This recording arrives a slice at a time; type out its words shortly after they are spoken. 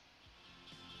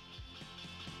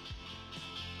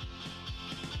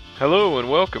Hello and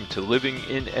welcome to Living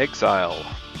in Exile,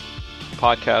 a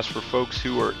podcast for folks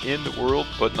who are in the world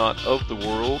but not of the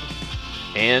world,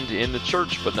 and in the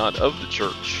church but not of the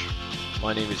church.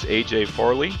 My name is AJ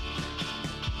Farley,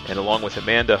 and along with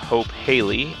Amanda Hope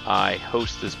Haley, I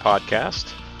host this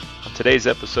podcast. On today's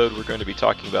episode, we're going to be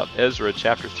talking about Ezra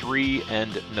chapter 3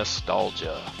 and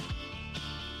nostalgia.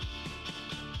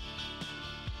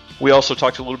 We also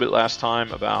talked a little bit last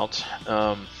time about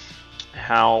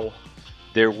how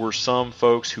there were some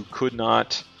folks who could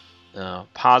not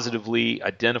positively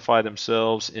identify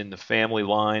themselves in the family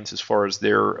lines as far as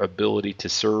their ability to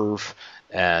serve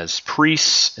as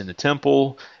priests in the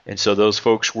temple, and so those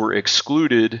folks were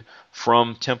excluded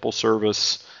from temple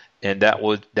service, and that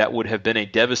would have been a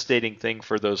devastating thing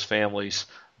for those families,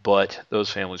 but those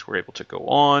families were able to go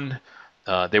on.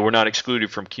 They were not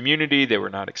excluded from community, they were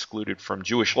not excluded from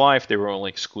Jewish life, they were only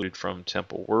excluded from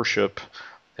temple worship,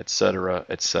 etc.,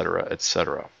 etc.,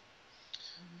 etc.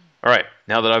 All right,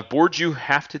 now that I've bored you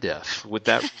half to death with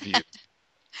that review,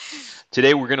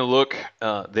 today we're going to look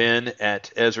then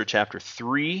at Ezra chapter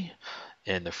 3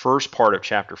 and the first part of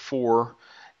chapter 4,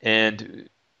 and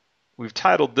we've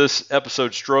titled this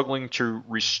episode Struggling to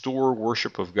Restore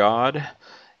Worship of God.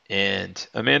 And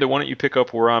Amanda, why don't you pick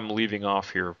up where I'm leaving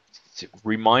off here?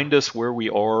 Remind us where we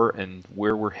are and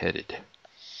where we're headed.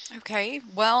 Okay,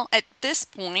 well, at this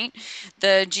point,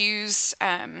 the Jews,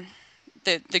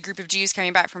 the group of Jews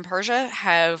coming back from Persia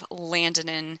have landed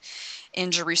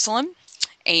in Jerusalem,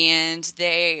 and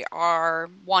they are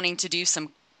wanting to do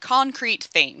some concrete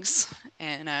things.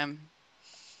 And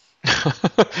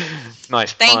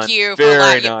nice thank pun. you for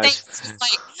Very that. nice.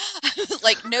 Thanks,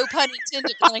 like no pun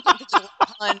intended, but I can think of a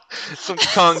pun. Some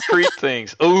concrete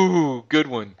things. Oh, good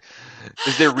one.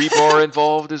 Is there rebar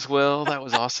involved as well? That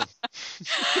was awesome.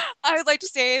 I would like to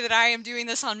say that I am doing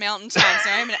this on Mountain Time, so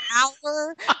I'm an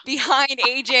hour behind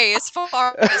AJ as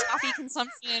far as coffee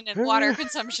consumption and water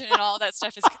consumption and all that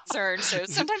stuff is concerned. So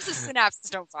sometimes the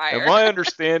synapses don't fire. Am I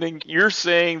understanding? You're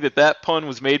saying that pun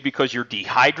was made because you're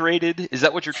dehydrated? Is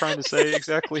that what you're trying to say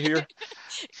exactly here?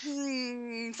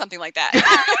 Something like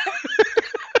that.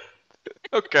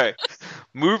 Okay.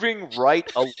 Moving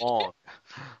right along.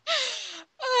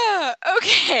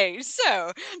 Okay,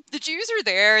 so the Jews are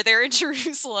there. They're in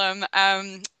Jerusalem,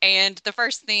 and the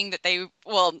first thing that I'm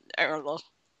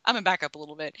gonna back up a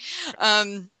little bit.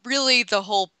 Really, the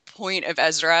whole point of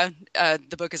Ezra,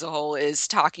 the book as a whole, is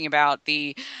talking about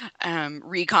the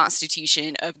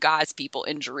reconstitution of God's people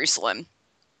in Jerusalem.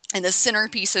 And the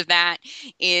centerpiece of that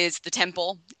is the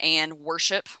temple and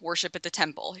worship at the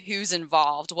temple. Who's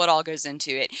involved? What all goes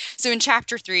into it? So in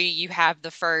chapter 3, you have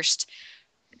the first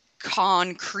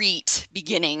concrete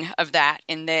beginning of that,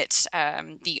 in that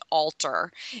the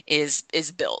altar is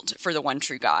built for the one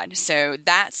true God. So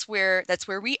that's where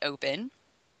we open,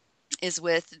 is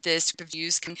with this group of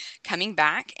Jews coming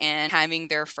back and having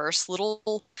their first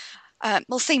little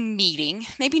we'll say meeting,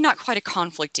 maybe not quite a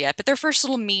conflict yet, but their first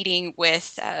little meeting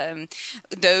with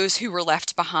those who were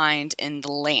left behind in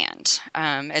the land,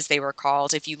 as they were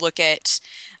called. If you look at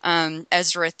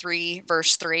Ezra 3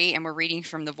 verse 3, and we're reading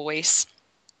from the Voice,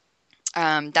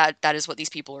 that is what these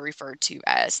people are referred to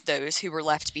as, those who were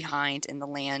left behind in the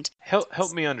land.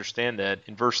 Help me understand that.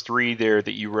 In verse 3 there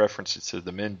that you referenced, it says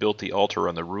the men built the altar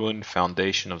on the ruined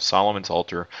foundation of Solomon's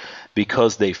altar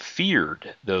because they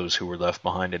feared those who were left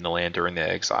behind in the land during the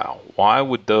exile. Why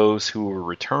would those who were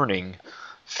returning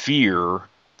fear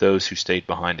those who stayed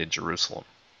behind in Jerusalem?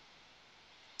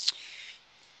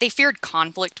 They feared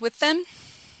conflict with them.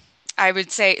 I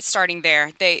would say, starting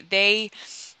there,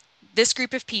 this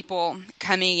group of people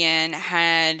coming in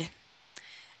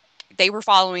they were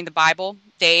following the Bible.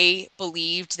 They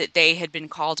believed that they had been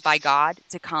called by God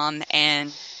to come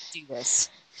and do this.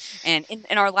 And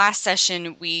in our last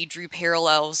session, we drew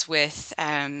parallels with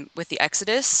the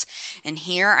Exodus. And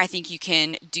here, I think you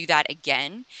can do that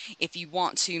again if you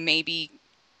want to maybe,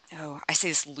 I say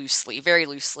this loosely, very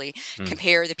loosely,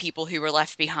 compare the people who were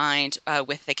left behind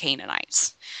with the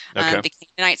Canaanites. Okay. The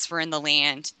Canaanites were in the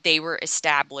land. They were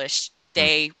established.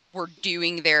 They were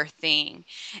doing their thing.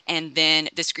 And then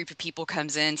this group of people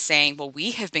comes in saying, well,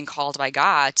 we have been called by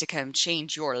God to come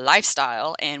change your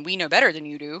lifestyle, and we know better than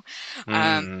you do.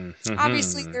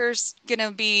 Obviously, there's going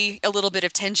to be a little bit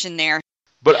of tension there.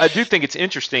 But I do think it's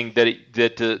interesting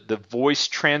that the Voice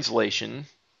translation,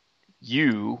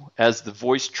 you, as the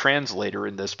Voice translator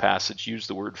in this passage, use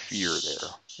the word fear there.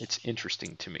 It's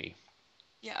interesting to me.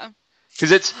 Yeah.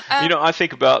 Because it's, I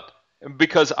think about,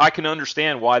 because I can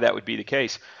understand why that would be the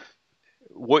case.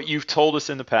 What you've told us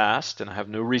in the past, and I have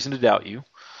no reason to doubt you,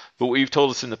 But what you've told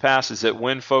us in the past is that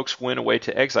when folks went away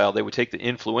to exile, they would take the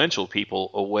influential people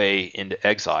away into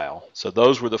exile. So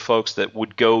those were the folks that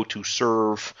would go to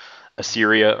serve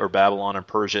Assyria or Babylon or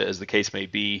Persia, as the case may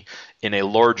be, in a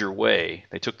larger way.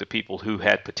 They took the people who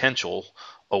had potential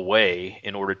away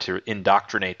in order to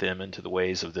indoctrinate them into the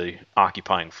ways of the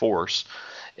occupying force.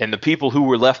 And the people who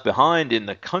were left behind in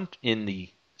the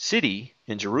city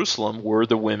in Jerusalem were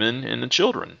the women and the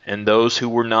children, and those who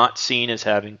were not seen as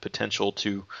having potential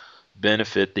to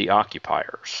benefit the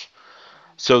occupiers.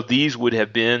 So these would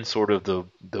have been sort of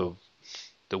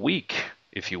the weak,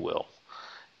 if you will.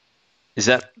 Is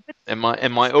that am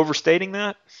I overstating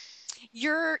that?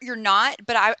 You're not,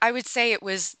 but I would say it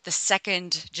was the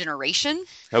second generation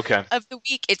Okay. of the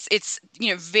weak. It's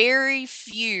very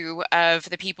few of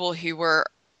the people who were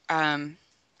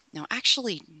no,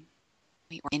 actually,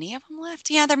 wait, were any of them left?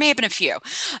 Yeah, there may have been a few.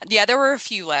 Yeah, there were a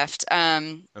few left.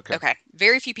 Okay. Okay,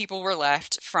 very few people were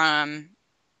left from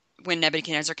when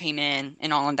Nebuchadnezzar came in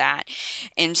and all of that.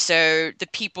 And so the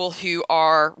people who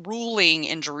are ruling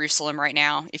in Jerusalem right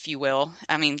now, if you will,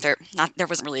 I mean, there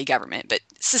wasn't really a government, but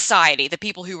society, the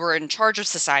people who were in charge of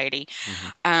society,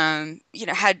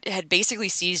 had basically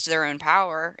seized their own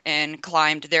power and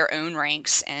climbed their own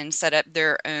ranks and set up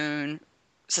their own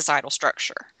societal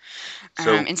structure.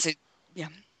 So And so, yeah.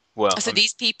 well, So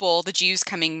these people, the Jews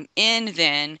coming in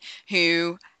then,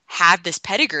 who have this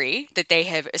pedigree that they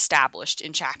have established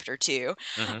in chapter 2,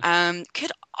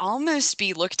 could almost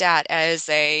be looked at as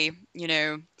a,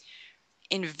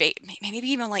 invade, maybe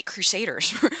even like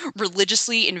crusaders,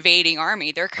 religiously invading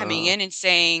army. They're coming in and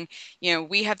saying,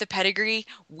 we have the pedigree,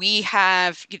 we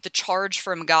have the charge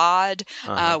from God,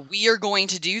 we are going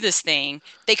to do this thing.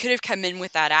 They could have come in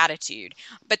with that attitude,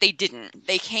 but they didn't.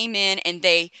 They came in and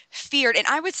they feared. And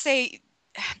I would say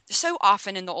so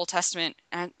often in the Old Testament,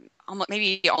 and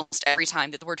maybe almost every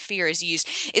time that the word fear is used,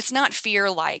 it's not fear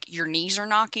like your knees are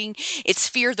knocking. It's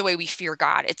fear the way we fear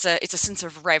God. It's a sense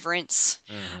of reverence.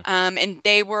 And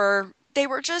they were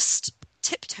just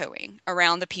tiptoeing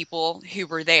around the people who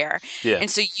were there. Yeah. And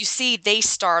so you see they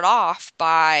start off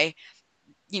by,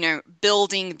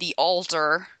 building the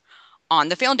altar on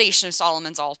the foundation of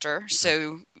Solomon's altar.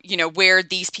 So, where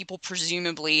these people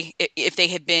presumably, if they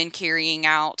had been carrying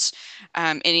out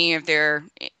any of their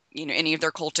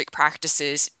cultic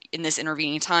practices in this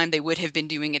intervening time, they would have been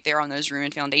doing it there on those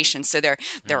ruined foundations. So they're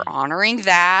honoring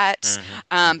that,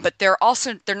 but they're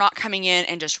not coming in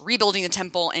and just rebuilding the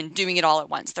temple and doing it all at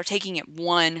once. They're taking it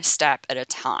one step at a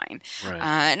time, Right.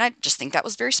 And I just think that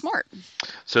was very smart.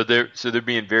 So they're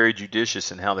being very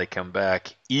judicious in how they come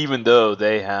back, even though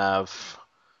they have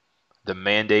the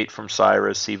mandate from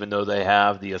Cyrus, even though they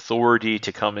have the authority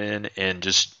to come in and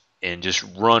just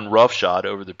run roughshod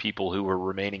over the people who were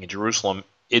remaining in Jerusalem.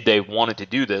 If they wanted to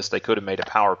do this, they could have made a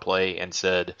power play and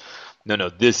said, no,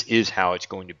 this is how it's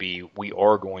going to be. We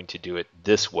are going to do it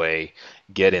this way.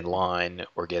 Get in line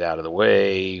or get out of the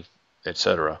way,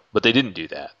 etc. But they didn't do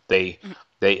that. They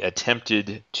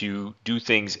attempted to do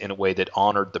things in a way that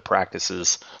honored the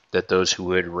practices that those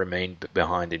who had remained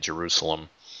behind in Jerusalem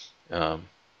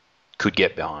could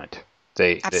get behind.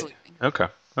 Absolutely. Okay.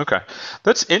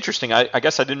 That's interesting. I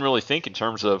guess I didn't really think in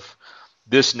terms of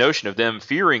this notion of them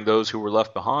fearing those who were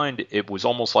left behind. It was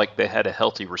almost like they had a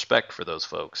healthy respect for those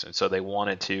folks, and so they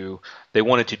wanted to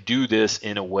do this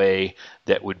in a way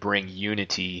that would bring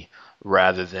unity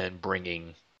rather than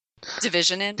bringing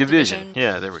division.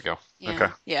 Yeah, there we go. Yeah, okay.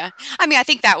 Yeah. I mean, I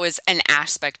think that was an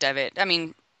aspect of it. I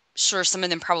mean, sure, some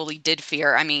of them probably did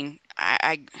fear. I mean,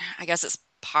 I guess it's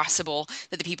possible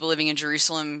that the people living in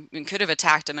Jerusalem could have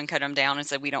attacked them and cut them down and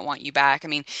said, we don't want you back. I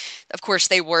mean, of course,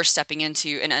 they were stepping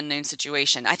into an unknown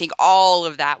situation. I think all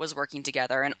of that was working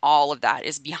together, and all of that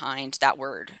is behind that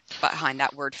word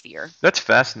fear. That's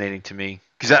fascinating to me,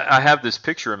 because I have this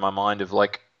picture in my mind of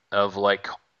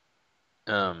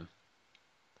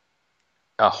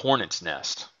a hornet's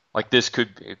nest. Like this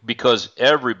could, because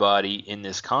everybody in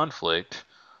this conflict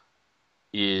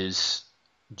is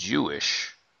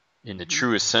Jewish in the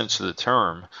truest sense of the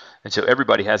term. And so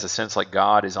everybody has a sense like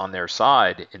God is on their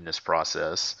side in this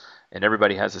process. And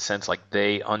everybody has a sense like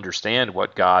they understand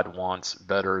what God wants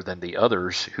better than the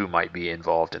others who might be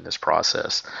involved in this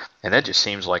process. And that just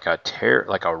seems like a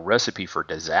recipe for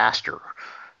disaster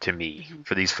to me,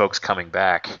 for these folks coming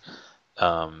back,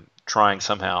 trying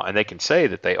somehow, and they can say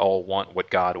that they all want what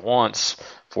God wants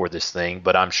for this thing,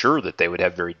 but I'm sure that they would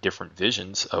have very different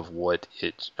visions of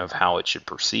how it should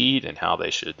proceed and how they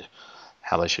should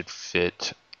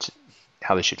fit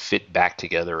back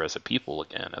together as a people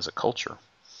again, as a culture.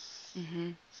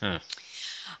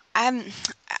 I'm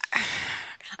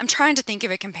trying to think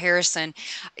of a comparison.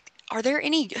 Are there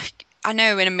any I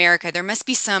know in America there must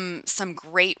be some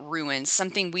great ruins,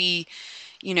 something we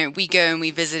go and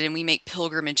we visit and we make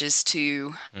pilgrimages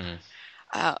to.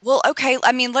 Mm-hmm. Well, okay.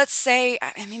 I mean, let's say,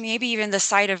 I mean, maybe even the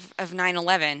site of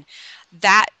 9/11,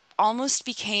 that almost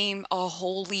became a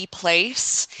holy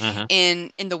place Mm-hmm.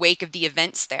 in the wake of the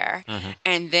events there. Mm-hmm.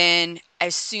 And then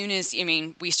as soon as, I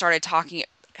mean, we started talking,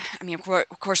 I mean,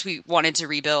 of course we wanted to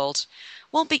rebuild.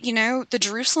 Well, but the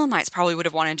Jerusalemites probably would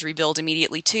have wanted to rebuild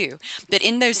immediately too. But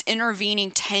in those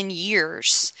intervening 10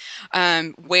 years,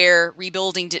 where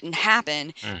rebuilding didn't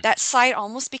happen, that site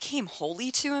almost became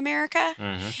holy to America.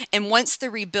 Mm-hmm. And once the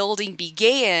rebuilding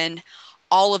began,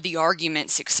 all of the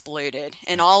arguments exploded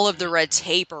and all of the red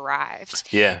tape arrived.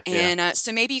 Yeah, yeah. And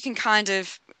so maybe you can kind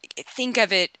of think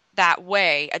of it that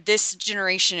way. This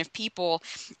generation of people,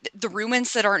 the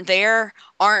ruins that aren't there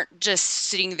aren't just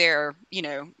sitting there,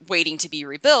 waiting to be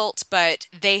rebuilt, but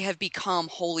they have become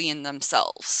holy in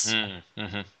themselves.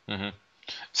 Mm-hmm. Mm-hmm.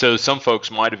 So some folks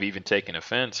might have even taken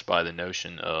offense by the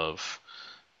notion of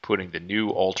putting the new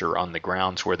altar on the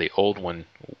grounds where the old one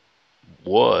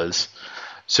was.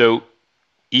 So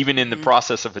even in the Mm-hmm.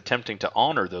 process of attempting to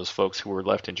honor those folks who were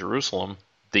left in Jerusalem,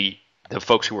 the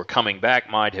folks who were coming back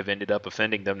might have ended up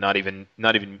offending them. Not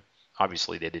even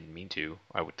obviously they didn't mean to.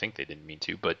 I would think they didn't mean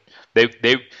to, but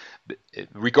they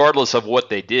regardless of what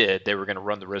they did, they were going to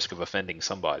run the risk of offending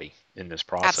somebody in this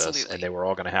process, and Absolutely. they were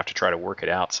all going to have to try to work it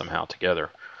out somehow together.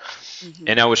 Mm-hmm.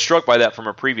 And I was struck by that from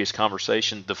a previous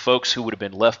conversation. The folks who would have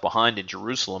been left behind in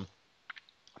Jerusalem,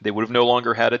 they would have no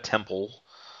longer had a temple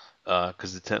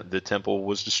because the temple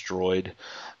was destroyed.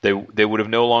 They would have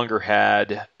no longer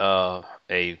had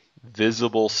a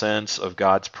visible sense of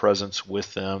God's presence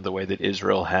with them the way that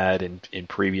Israel had in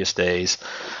previous days.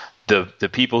 The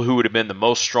people who would have been the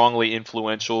most strongly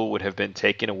influential would have been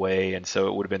taken away, and so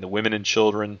it would have been the women and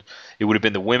children. It would have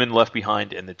been the women left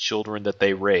behind and the children that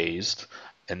they raised,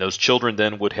 and those children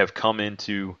then would have come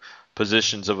into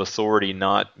positions of authority,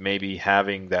 not maybe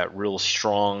having that real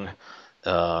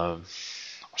uh,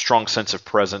 strong sense of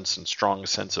presence and strong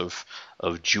sense of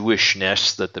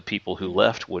Jewishness that the people who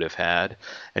left would have had.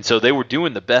 And so they were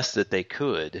doing the best that they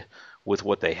could with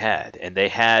what they had, and they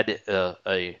had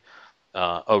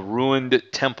a ruined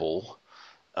temple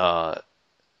uh,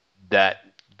 that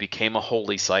became a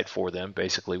holy site for them.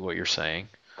 Basically, what you're saying.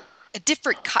 A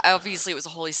different, obviously it was a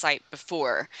holy site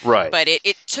before, Right. but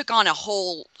it took on a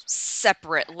whole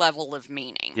separate level of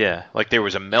meaning. Yeah, like there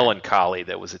was a Yeah. melancholy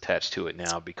that was attached to it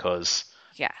now because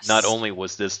not Yes. only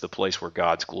was this the place where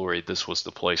God's glory, this was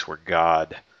the place where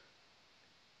God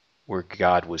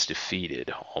was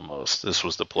defeated almost. This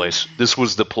was the place Mhm. this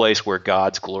was the place where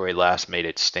God's glory last made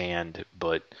its stand,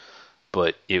 but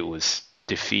it was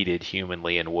defeated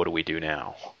humanly, and what do we do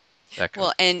now? That kind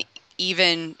Well, and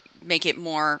even make it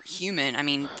more human. I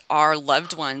mean, our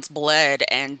loved ones bled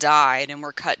and died and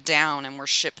were cut down and were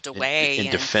shipped in away and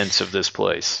defense of this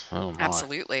place. Oh my.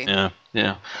 absolutely. Yeah,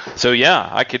 yeah. So yeah,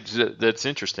 I could that's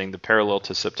interesting. The parallel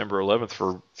to September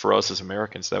 11th for us as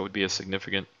Americans, that would be a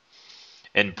significant.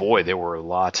 And boy, there were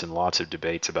lots and lots of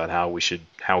debates about how we should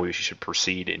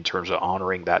proceed in terms of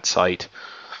honoring that site.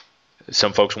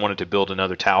 Some folks wanted to build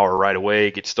another tower right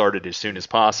away, get started as soon as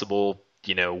possible.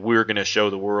 We're going to show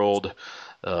the world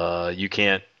you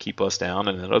can't keep us down.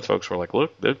 And then other folks were like,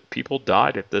 look, the people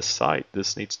died at this site. There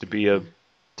needs to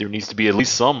be at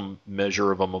least some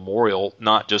measure of a memorial,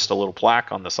 not just a little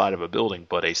plaque on the side of a building,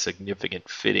 but a significant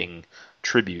fitting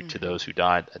tribute to Mhm. those who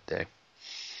died that day.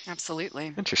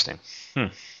 Absolutely. Interesting.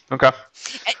 Okay.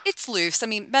 It's loose. I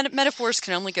mean, metaphors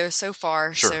can only go so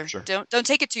far, Sure, so sure. don't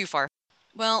take it too far.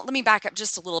 Well, let me back up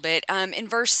just a little bit. In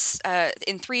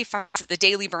 3:5, the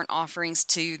daily burnt offerings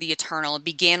to the Eternal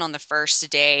began on the first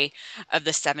day of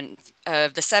the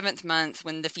seventh month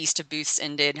when the Feast of Booths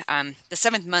ended. The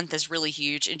seventh month is really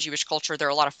huge in Jewish culture. There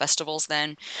are a lot of festivals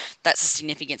then. That's the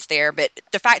significance there. But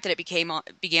the fact that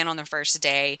began on the first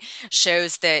day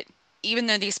shows that even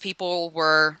though these people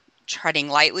were treading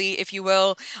lightly, if you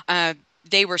will, uh,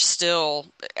 they were still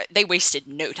they wasted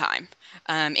no time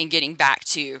in getting back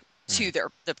to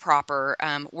Mm, the proper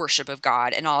worship of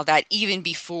God and all that, even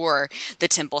before the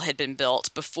temple had been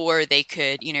built, before they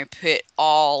could, put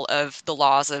all of the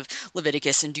laws of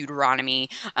Leviticus and Deuteronomy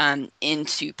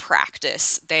into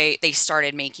practice. They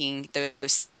started making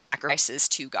those sacrifices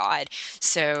to God.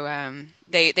 So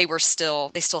they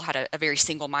still had a very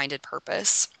single-minded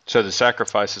purpose. So the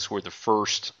sacrifices were the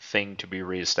first thing to be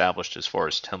reestablished as far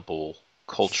as temple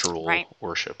Right. cultural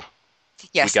worship. We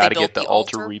Yes, got they to get built the the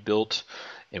altar altar. rebuilt,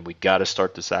 and we got to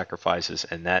start the sacrifices,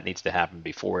 and that needs to happen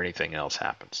before anything else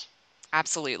happens.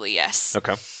 Absolutely, yes.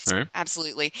 Okay. All right.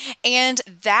 Absolutely. And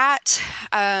that,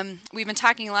 we've been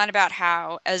talking a lot about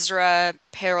how Ezra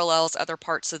parallels other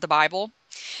parts of the Bible.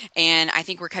 And I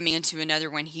think we're coming into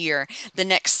another one here. The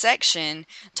next section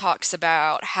talks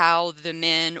about how the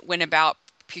men went about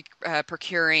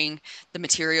procuring the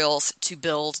materials to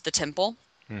build the temple.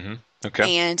 Mm-hmm.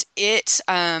 Okay. And it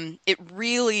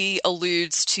really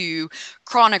alludes to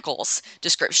Chronicles'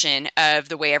 description of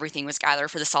the way everything was gathered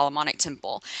for the Solomonic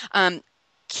temple.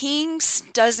 Kings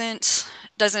doesn't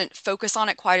focus on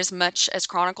it quite as much as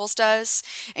Chronicles does,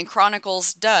 and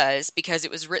Chronicles does because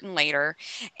it was written later,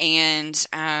 and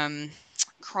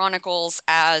Chronicles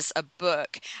as a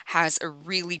book has a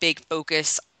really big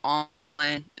focus on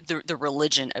the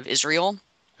religion of Israel.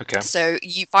 Okay. So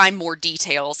you find more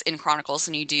details in Chronicles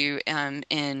than you do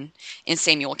in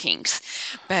Samuel Kings,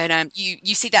 but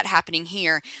you see that happening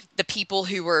here. The people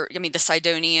who were, I mean, the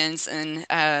Sidonians and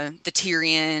the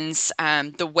Tyrians,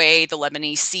 the way the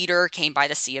Lebanese cedar came by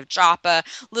the Sea of Joppa,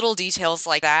 little details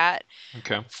like that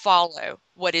Okay. follow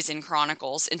what is in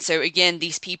Chronicles. And so again,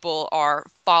 these people are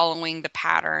following the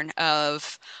pattern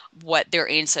of what their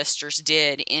ancestors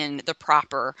did in the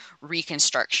proper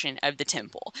reconstruction of the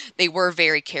temple. They were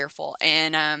very careful,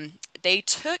 and they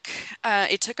took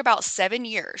it took about 7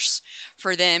 years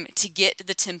for them to get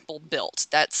the temple built.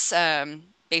 That's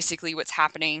basically what's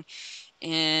happening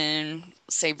in,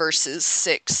 say, verses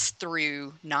 6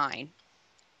 through 9.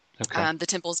 Okay. The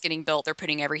temple is getting built. They're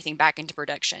putting everything back into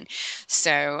production.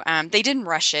 So they didn't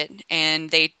rush it, and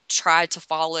they tried to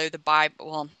follow the Bible,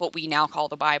 well, what we now call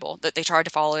the Bible, that they tried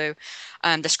to follow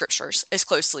the scriptures as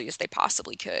closely as they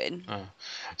possibly could.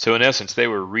 So in essence, they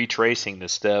were retracing the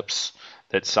steps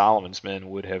that Solomon's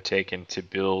men would have taken to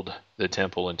build the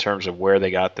temple in terms of where they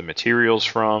got the materials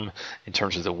from, in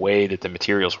terms of the way that the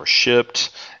materials were shipped,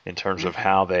 in terms of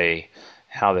how they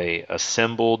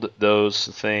assembled those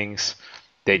things.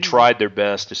 They tried their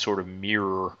best to sort of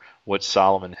mirror what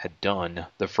Solomon had done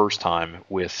the first time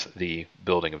with the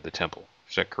building of the temple.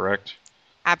 Is that correct?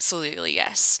 Absolutely,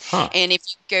 yes. Huh. And if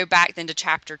you go back then to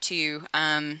chapter 2,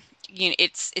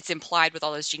 it's implied with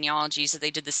all those genealogies that they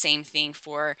did the same thing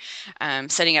for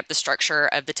setting up the structure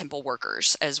of the temple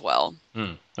workers as well.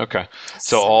 Okay. So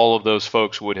So, all of those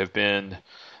folks would have been,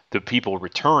 the people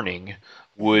returning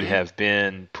would mhm. have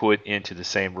been put into the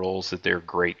same roles that their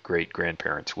great great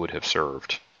grandparents would have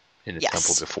served in the temple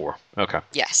Yes, before. Okay.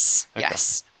 yes, Okay.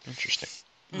 yes. Interesting.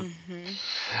 Hmm.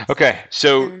 Okay.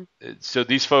 So Um,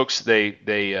 these folks,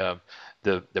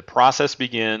 the process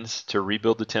begins to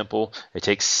rebuild the temple. It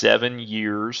takes 7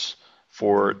 years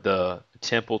for mhm. the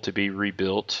temple to be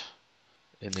rebuilt,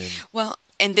 and then Well,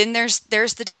 and then there's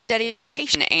the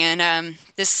dedication, and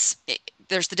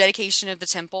there's the dedication of the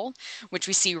temple, which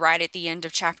we see right at the end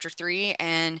of chapter 3,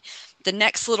 and the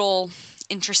next little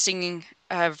interesting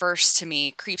verse to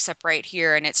me creeps up right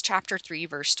here, and it's chapter 3,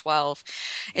 verse 12.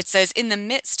 It says, "In the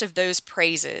midst of those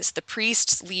praises, the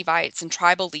priests, Levites, and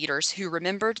tribal leaders who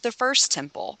remembered the first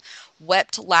temple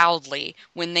wept loudly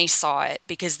when they saw it,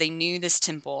 because they knew this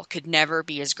temple could never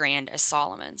be as grand as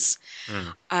Solomon's."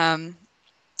 mm, Um,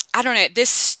 I don't know.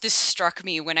 This struck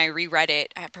me when I reread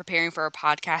it, preparing for our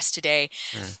podcast today.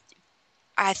 mm,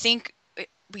 I think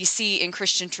we see in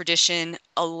Christian tradition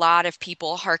a lot of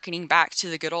people hearkening back to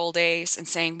the good old days and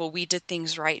saying, well, we did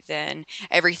things right then.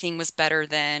 Everything was better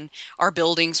then. Our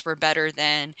buildings were better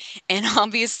then. And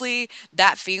obviously,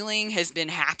 that feeling has been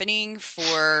happening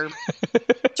for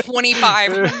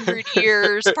 2,500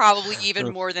 years, probably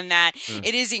even more than that. mm,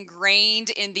 It is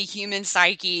ingrained in the human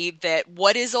psyche that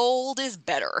what is old is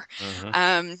better.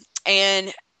 mhm.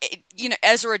 And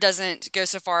Ezra doesn't go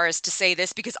so far as to say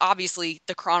this because obviously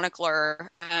the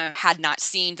chronicler had not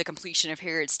seen the completion of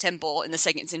Herod's temple in the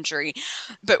 2nd century.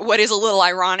 But what is a little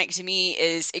ironic to me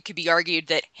is it could be argued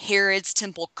that Herod's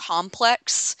temple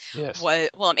complex Yes. was,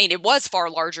 well, I mean, it was far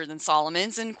larger than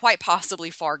Solomon's and quite possibly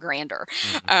far grander.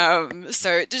 Mhm.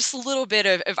 So just a little bit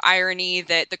of irony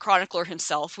that the chronicler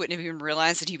himself wouldn't have even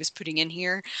realized that he was putting in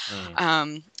here.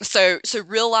 Mm. So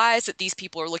realize that these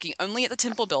people are looking only at the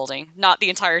temple building, not the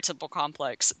entire temple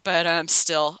complex. But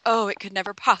still, oh, it could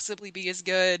never possibly be as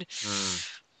good. Mm.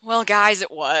 Well, guys,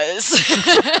 it was.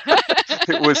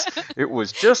 It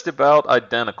was just about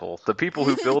identical. The people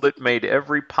who built it made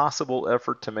every possible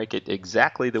effort to make it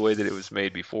exactly the way that it was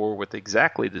made before, with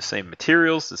exactly the same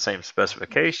materials, the same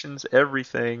specifications,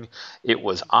 everything. It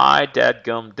was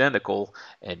dadgum identical,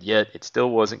 and yet it still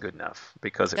wasn't good enough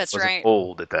because it That's wasn't right.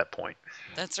 old at that point.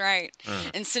 That's right.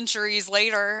 Mm. And centuries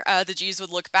later, the Jews would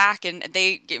look back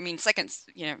I mean, second,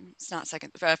 it's not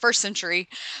second, 1st century.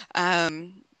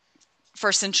 Um,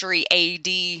 first century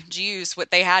AD Jews,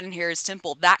 what they had in Herod's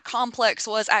temple, that complex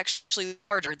was actually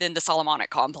larger than the Solomonic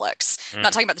complex. I'm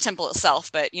not talking about the temple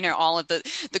itself, but all of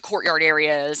the courtyard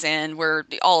areas and where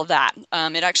all of that.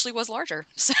 It actually was larger.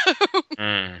 So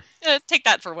take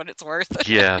that for what it's worth.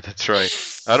 Yeah, that's right.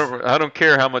 I don't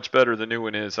care how much better the new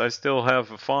one is. I still have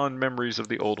fond memories of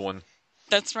the old one.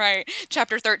 That's right.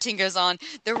 Chapter 13 goes on.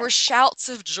 There were shouts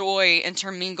of joy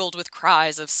intermingled with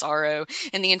cries of sorrow,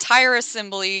 and the entire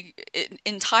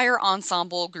entire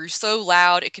ensemble grew so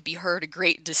loud it could be heard a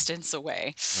great distance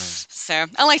away. So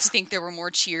I like to think there were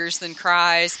more cheers than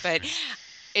cries, but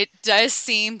it does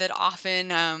seem that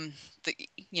often,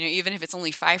 even if it's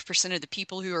only 5% of the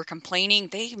people who are complaining,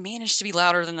 they manage to be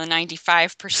louder than the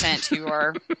 95% who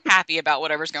are happy about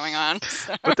whatever's going on.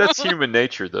 So. But that's human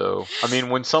nature, though. I mean,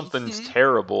 when something's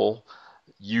terrible,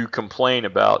 you complain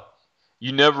about.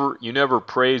 You never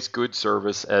praise good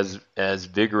service as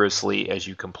vigorously as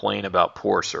you complain about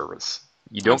poor service.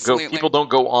 You don't Absolutely. People don't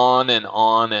go on and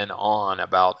on and on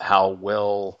about how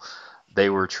well they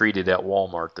were treated at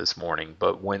Walmart this morning,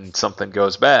 but when something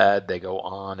goes bad, they go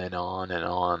on and on and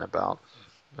on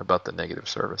about the negative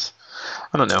service.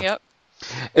 I don't know. Yep.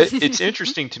 It's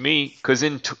interesting to me because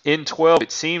in 12,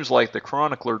 it seems like the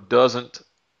chronicler doesn't.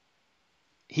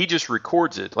 He just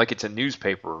records it like it's a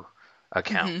newspaper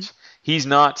account. He's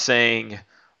not saying,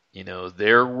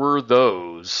 there were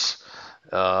those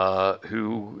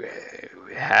who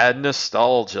had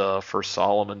nostalgia for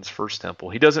Solomon's first temple.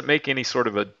 He doesn't make any sort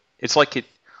of a. It's like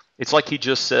he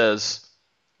just says,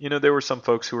 there were some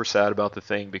folks who were sad about the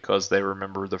thing because they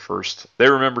remember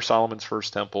Solomon's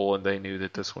first temple and they knew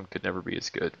that this one could never be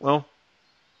as good. Well,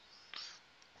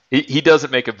 he doesn't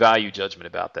make a value judgment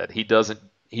about that. He doesn't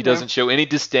show any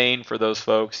disdain for those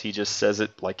folks. He just says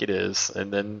it like it is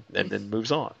and then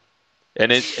moves on.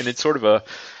 And it's sort of a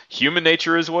human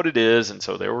nature is what it is, and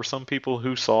so there were some people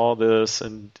who saw this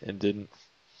and didn't.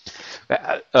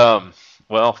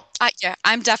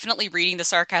 I'm definitely reading the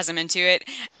sarcasm into it,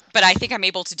 but I think I'm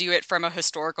able to do it from a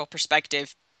historical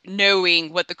perspective,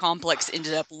 knowing what the complex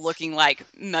ended up looking like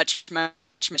much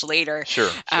later. Sure.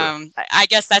 I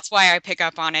guess that's why I pick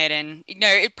up on it, and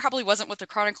it probably wasn't what the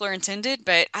chronicler intended,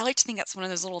 but I like to think that's one of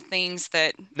those little things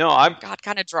that God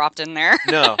kind of dropped in there.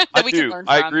 No, that we can learn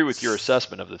from. I agree with your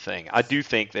assessment of the thing. I do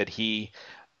think that he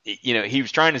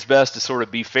was trying his best to sort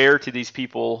of be fair to these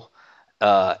people.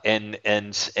 And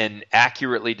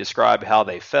accurately describe how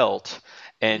they felt,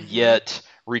 and yet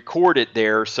record it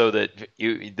there so that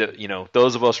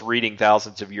those of us reading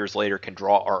thousands of years later can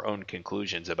draw our own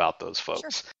conclusions about those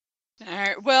folks. Sure. All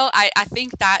right. Well, I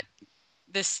think that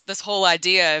this whole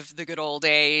idea of the good old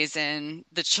days and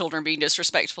the children being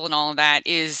disrespectful and all of that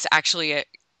is actually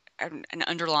an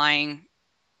underlying.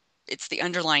 It's the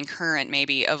underlying current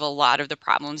maybe of a lot of the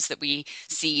problems that we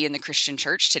see in the Christian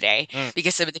church today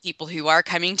because of the people who are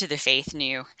coming to the faith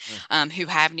new, who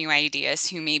have new ideas,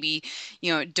 who maybe,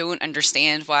 don't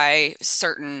understand why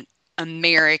certain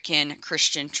American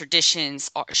Christian traditions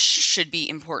should be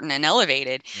important and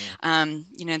elevated.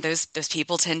 Those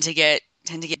people tend to get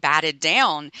batted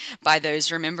down by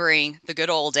those remembering the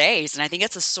good old days. And I think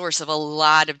it's a source of a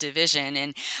lot of division.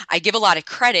 And I give a lot of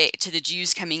credit to the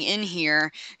Jews coming in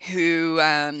here who,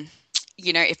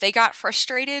 if they got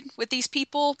frustrated with these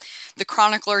people, the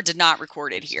chronicler did not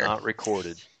record it here. It's not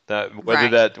recorded.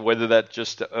 Whether that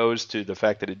just owes to the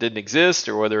fact that it didn't exist,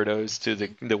 or whether it owes to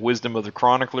the wisdom of the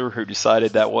chronicler who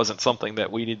decided that wasn't something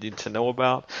that we needed to know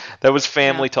about. That was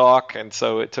family talk, and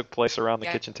so it took place around the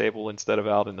kitchen table instead of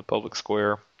out in the public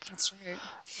square. That's right.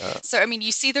 So,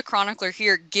 you see the chronicler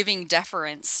here giving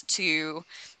deference to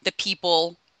the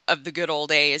people of the good old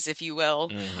days, if you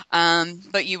will.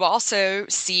 But you also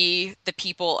see the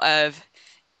people of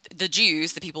the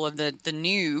Jews, the people of the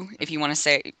new, if you want to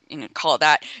say, call it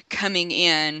that, coming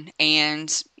in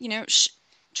and,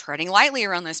 treading lightly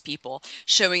around those people,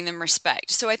 showing them respect.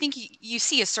 So I think you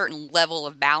see a certain level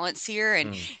of balance here,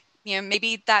 and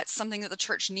maybe that's something that the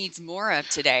church needs more of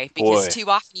today, because too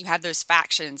often you have those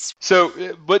factions.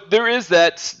 So, but there is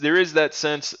that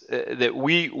sense that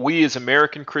we as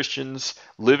American Christians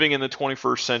living in the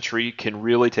 21st century can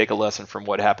really take a lesson from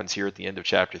what happens here at the end of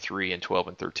chapter 3 and 12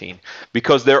 and 13,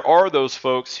 because there are those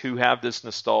folks who have this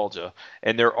nostalgia,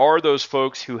 and there are those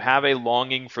folks who have a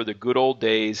longing for the good old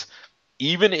days,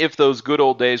 even if those good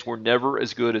old days were never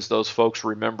as good as those folks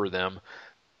remember them.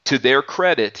 To their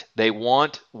credit, they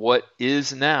want what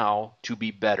is now to be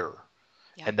better.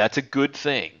 Yeah. And that's a good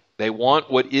thing. They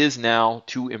want what is now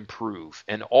to improve.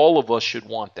 And all of us should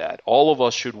want that. All of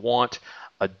us should want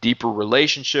a deeper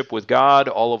relationship with God.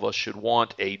 All of us should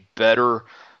want a better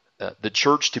the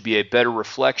church to be a better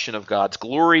reflection of God's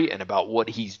glory and about what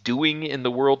he's doing in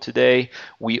the world today,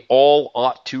 we all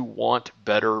ought to want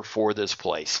better for this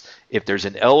place. If there's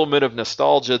an element of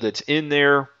nostalgia that's in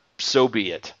there, so be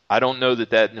it. I don't know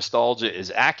that that nostalgia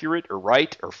is accurate or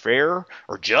right or fair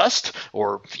or just,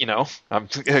 or, I'm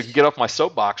going to get off my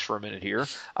soapbox for a minute here.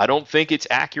 I don't think it's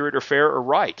accurate or fair or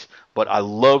right, but I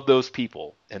love those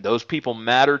people, and those people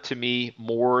matter to me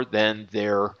more than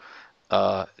their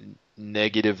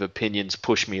negative opinions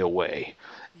push me away.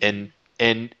 And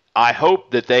I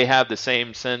hope that they have the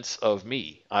same sense of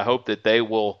me. I hope that they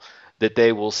will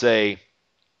say,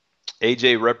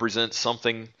 AJ represents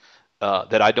something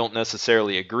that I don't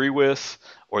necessarily agree with,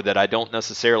 or that I don't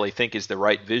necessarily think is the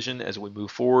right vision as we move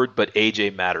forward, but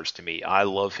AJ matters to me. I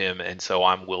love him, and so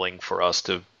I'm willing for us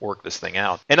to work this thing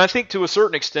out. And I think to a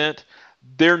certain extent,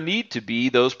 there need to be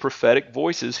those prophetic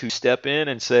voices who step in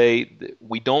and say,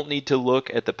 we don't need to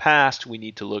look at the past, we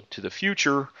need to look to the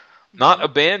future, not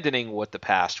abandoning what the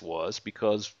past was,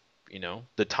 because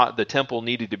the temple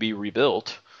needed to be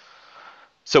rebuilt.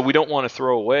 So we don't want to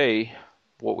throw away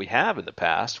what we have in the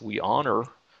past. We honor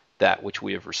that which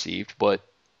we have received, but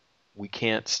we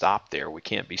can't stop there. We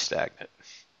can't be stagnant.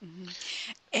 Mm-hmm.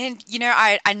 And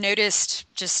I noticed,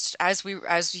 just as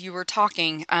you were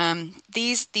talking,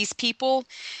 these people,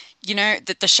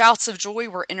 that the shouts of joy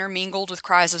were intermingled with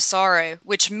cries of sorrow,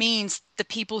 which means the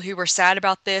people who were sad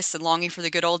about this and longing for the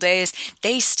good old days,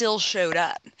 they still showed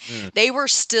up. They were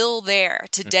still there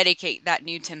to dedicate that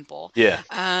new temple. Yeah.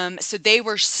 So they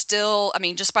were still,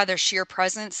 just by their sheer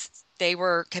presence, they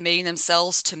were committing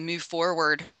themselves to move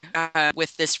forward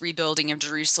with this rebuilding of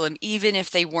Jerusalem, even if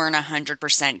they weren't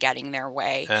 100% getting their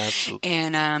way. Absolutely.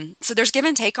 And so there's give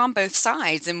and take on both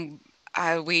sides, and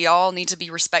we all need to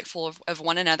be respectful of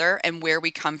one another and where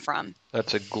we come from.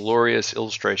 That's a glorious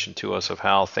illustration to us of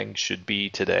how things should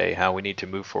be today, how we need to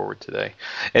move forward today.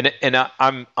 And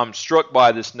I'm struck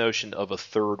by this notion of a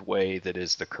third way that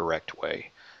is the correct way.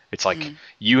 It's like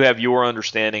you have your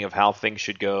understanding of how things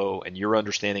should go and your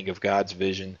understanding of God's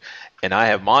vision, and I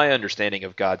have my understanding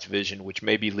of God's vision, which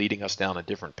may be leading us down a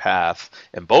different path.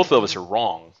 And both of us are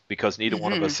wrong, because neither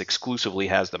one of us exclusively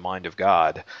has the mind of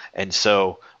God. And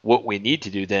so what we need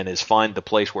to do then is find the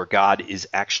place where God is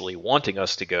actually wanting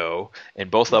us to go,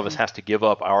 and both of us have to give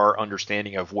up our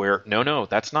understanding of where, no,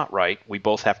 that's not right. We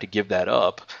both have to give that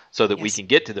up so that we can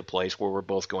get to the place where we're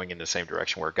both going in the same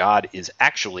direction, where God is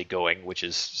actually going, which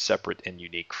is separate and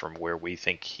unique from where we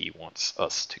think he wants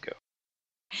us to go.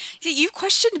 You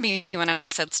questioned me when I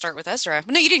said start with Ezra.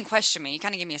 No, you didn't question me. You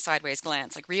kind of gave me a sideways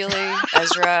glance, like, really,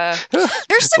 Ezra?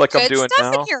 There's some like good I'm doing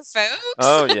stuff now. in here, folks.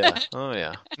 Oh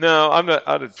yeah. No, I'm not.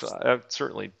 I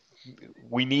certainly.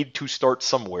 We need to start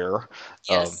somewhere.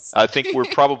 Yes. I think we're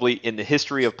probably in the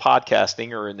history of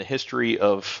podcasting, or in the history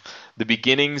of the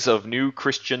beginnings of new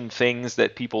Christian things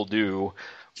that people do.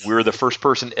 We're the first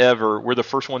ones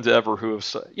ever who have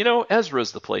said,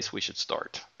 Ezra's the place we should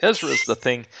start. Ezra's the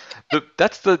thing.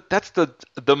 That's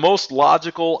the most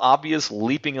logical, obvious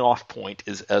leaping off point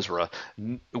is Ezra.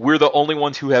 We're the only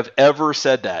ones who have ever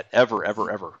said that,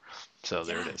 ever. So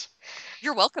there it is.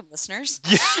 You're welcome, listeners.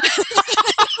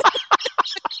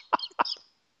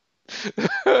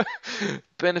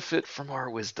 Benefit from our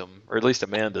wisdom, or at least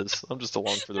Amanda's. I'm just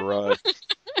along for the ride.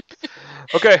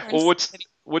 Okay, well,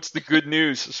 what's the good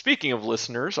news? Speaking of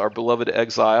listeners, our beloved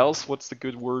exiles, what's the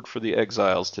good word for the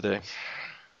exiles today?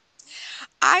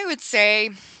 I would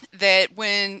say that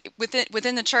when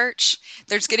within the church,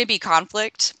 there's going to be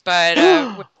conflict, but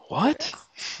what?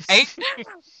 Right?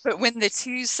 But when the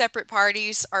two separate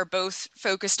parties are both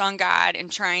focused on God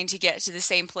and trying to get to the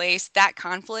same place, that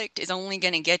conflict is only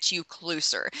going to get you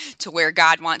closer to where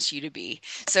God wants you to be.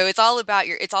 So it's all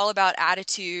about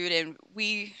attitude, and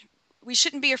we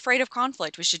shouldn't be afraid of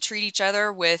conflict. We should treat each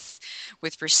other with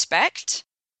respect.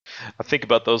 I think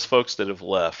about those folks that have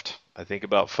left. I think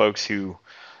about folks who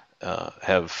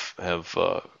have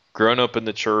grown up in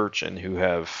the church and who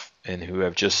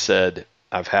have just said,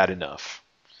 "I've had enough."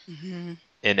 Mm-hmm.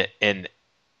 And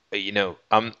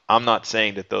I'm not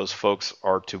saying that those folks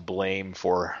are to blame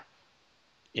for.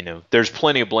 There's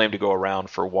plenty of blame to go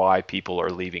around for why people are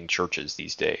leaving churches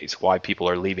these days, why people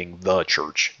are leaving the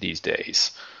church these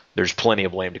days. There's plenty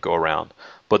of blame to go around.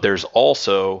 But there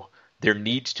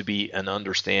needs to be an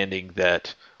understanding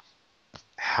that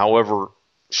however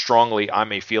strongly I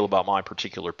may feel about my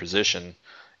particular position,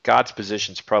 God's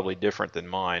position is probably different than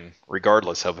mine,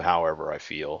 regardless of however I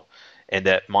feel. And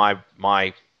that my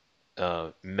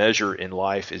measure in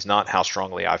life is not how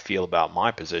strongly I feel about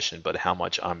my position, but how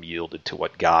much I'm yielded to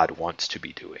what God wants to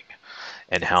be doing,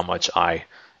 and how much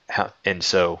and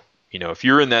so if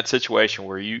you're in that situation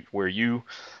where you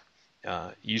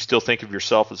you still think of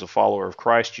yourself as a follower of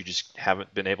Christ. You just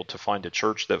haven't been able to find a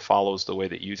church that follows the way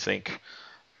that you think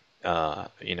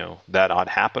that ought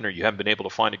to happen, or you haven't been able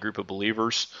to find a group of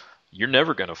believers. You're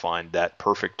never going to find that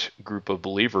perfect group of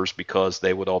believers, because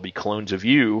they would all be clones of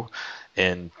you,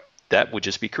 and that would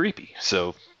just be creepy.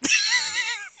 So,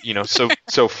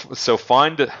 so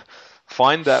find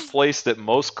that place that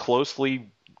most closely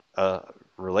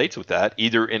relates with that,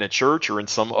 either in a church or in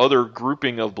some other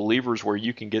grouping of believers where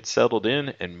you can get settled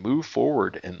in and move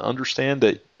forward and understand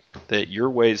that your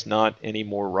way is not any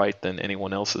more right than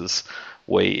anyone else's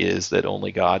way is, that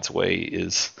only God's way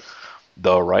is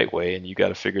the right way, and you got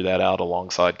to figure that out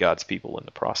alongside God's people in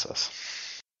the process.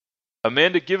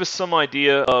 Amanda, give us some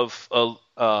idea of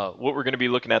what we're going to be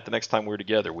looking at the next time we're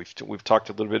together. We've talked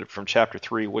a little bit from chapter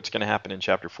 3. What's going to happen in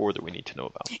chapter 4 that we need to know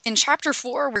about? In chapter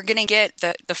 4, we're going to get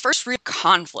the first real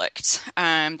conflict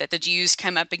that the Jews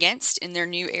come up against in their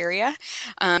new area.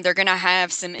 They're going to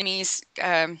have some enemies.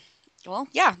 The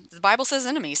Bible says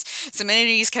enemies. Some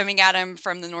enemies coming at them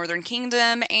from the northern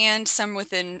kingdom, and some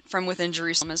from within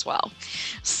Jerusalem as well.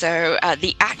 So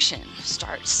the action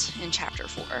starts in chapter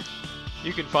 4.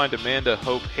 You can find Amanda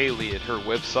Hope Haley at her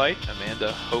website,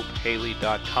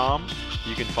 amandahopehaley.com.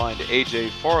 You can find AJ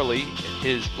Farley in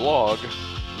his blog,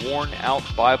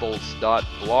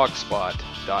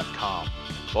 wornoutbibles.blogspot.com.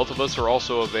 Both of us are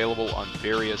also available on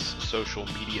various social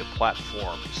media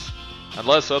platforms.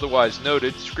 Unless otherwise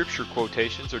noted, scripture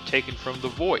quotations are taken from The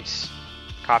Voice.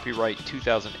 Copyright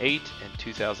 2008 and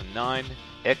 2009,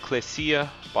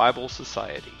 Ecclesia Bible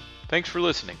Society. Thanks for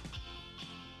listening.